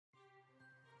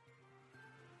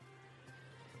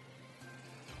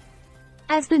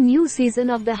As the new season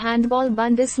of the Handball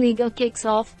Bundesliga kicks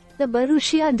off, the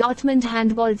Borussia Dortmund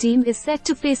Handball team is set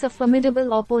to face a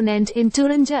formidable opponent in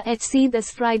Thüringer HC this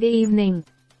Friday evening.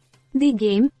 The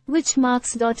game, which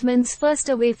marks Dortmund's first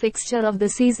away fixture of the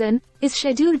season, is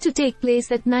scheduled to take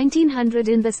place at 1900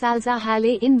 in the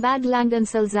Salzerhalle in Bad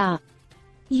Langensalza.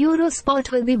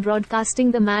 Eurosport will be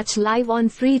broadcasting the match live on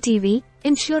free TV,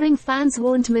 ensuring fans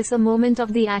won't miss a moment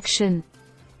of the action.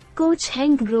 Coach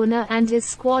Henk Groner and his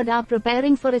squad are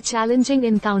preparing for a challenging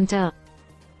encounter.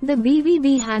 The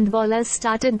BVB handballers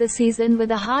started the season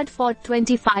with a hard-fought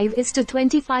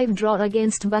 25-25 draw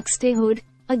against Buxtehude,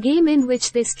 a game in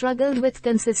which they struggled with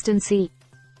consistency.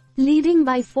 Leading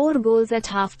by 4 goals at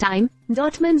halftime,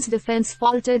 Dortmund's defense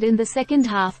faltered in the second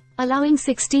half, allowing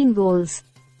 16 goals.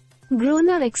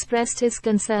 Groner expressed his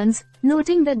concerns,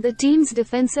 noting that the team's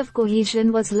defensive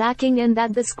cohesion was lacking and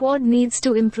that the squad needs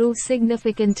to improve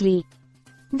significantly.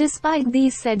 Despite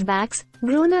these setbacks,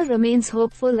 Groner remains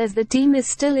hopeful as the team is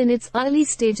still in its early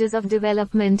stages of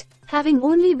development, having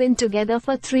only been together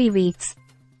for 3 weeks.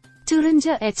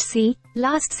 Thüringer HC,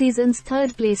 last season's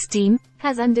third-place team,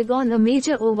 has undergone a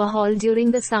major overhaul during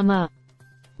the summer.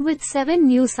 With 7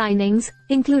 new signings,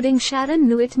 including Sharon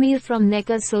Nuitmir from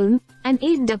Neckarsulm, and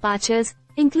 8 departures,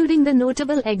 including the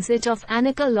notable exit of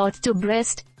Annika Lott to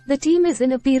Brest, the team is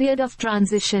in a period of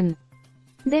transition.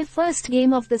 Their first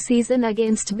game of the season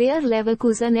against Bayer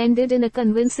Leverkusen ended in a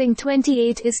convincing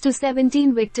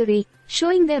 28-17 victory,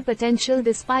 showing their potential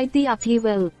despite the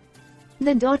upheaval.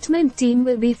 The Dortmund team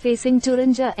will be facing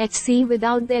Thüringer HC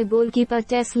without their goalkeeper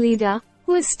Tess Leder,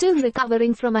 who is still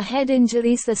recovering from a head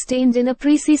injury sustained in a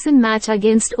preseason match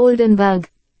against Oldenburg.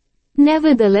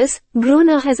 Nevertheless,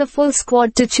 Groner has a full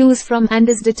squad to choose from and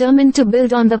is determined to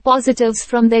build on the positives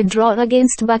from their draw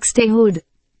against Buxtehude.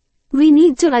 We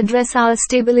need to address our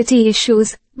stability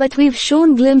issues, but we've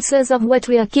shown glimpses of what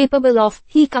we are capable of,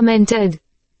 he commented.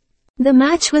 The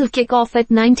match will kick off at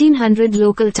 1900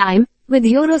 local time, with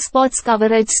Eurosport's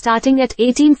coverage starting at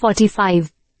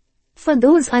 1845. For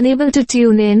those unable to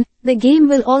tune in, the game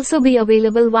will also be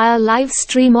available via live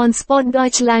stream on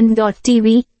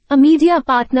sportdeutschland.tv, a media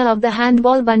partner of the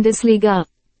Handball Bundesliga.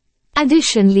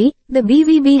 Additionally, the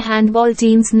BVB handball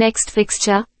team's next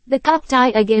fixture, the cup tie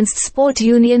against Sport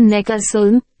Union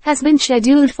Neckarsulm, has been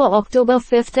scheduled for October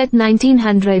 5 at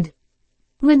 1900.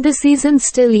 With the season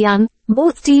still young,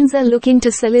 both teams are looking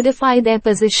to solidify their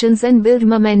positions and build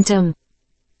momentum.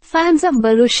 Fans of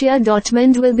Borussia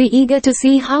Dortmund will be eager to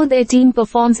see how their team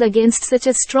performs against such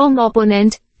a strong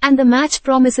opponent, and the match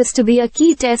promises to be a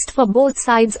key test for both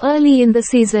sides early in the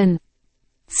season.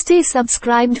 Stay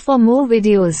subscribed for more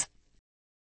videos.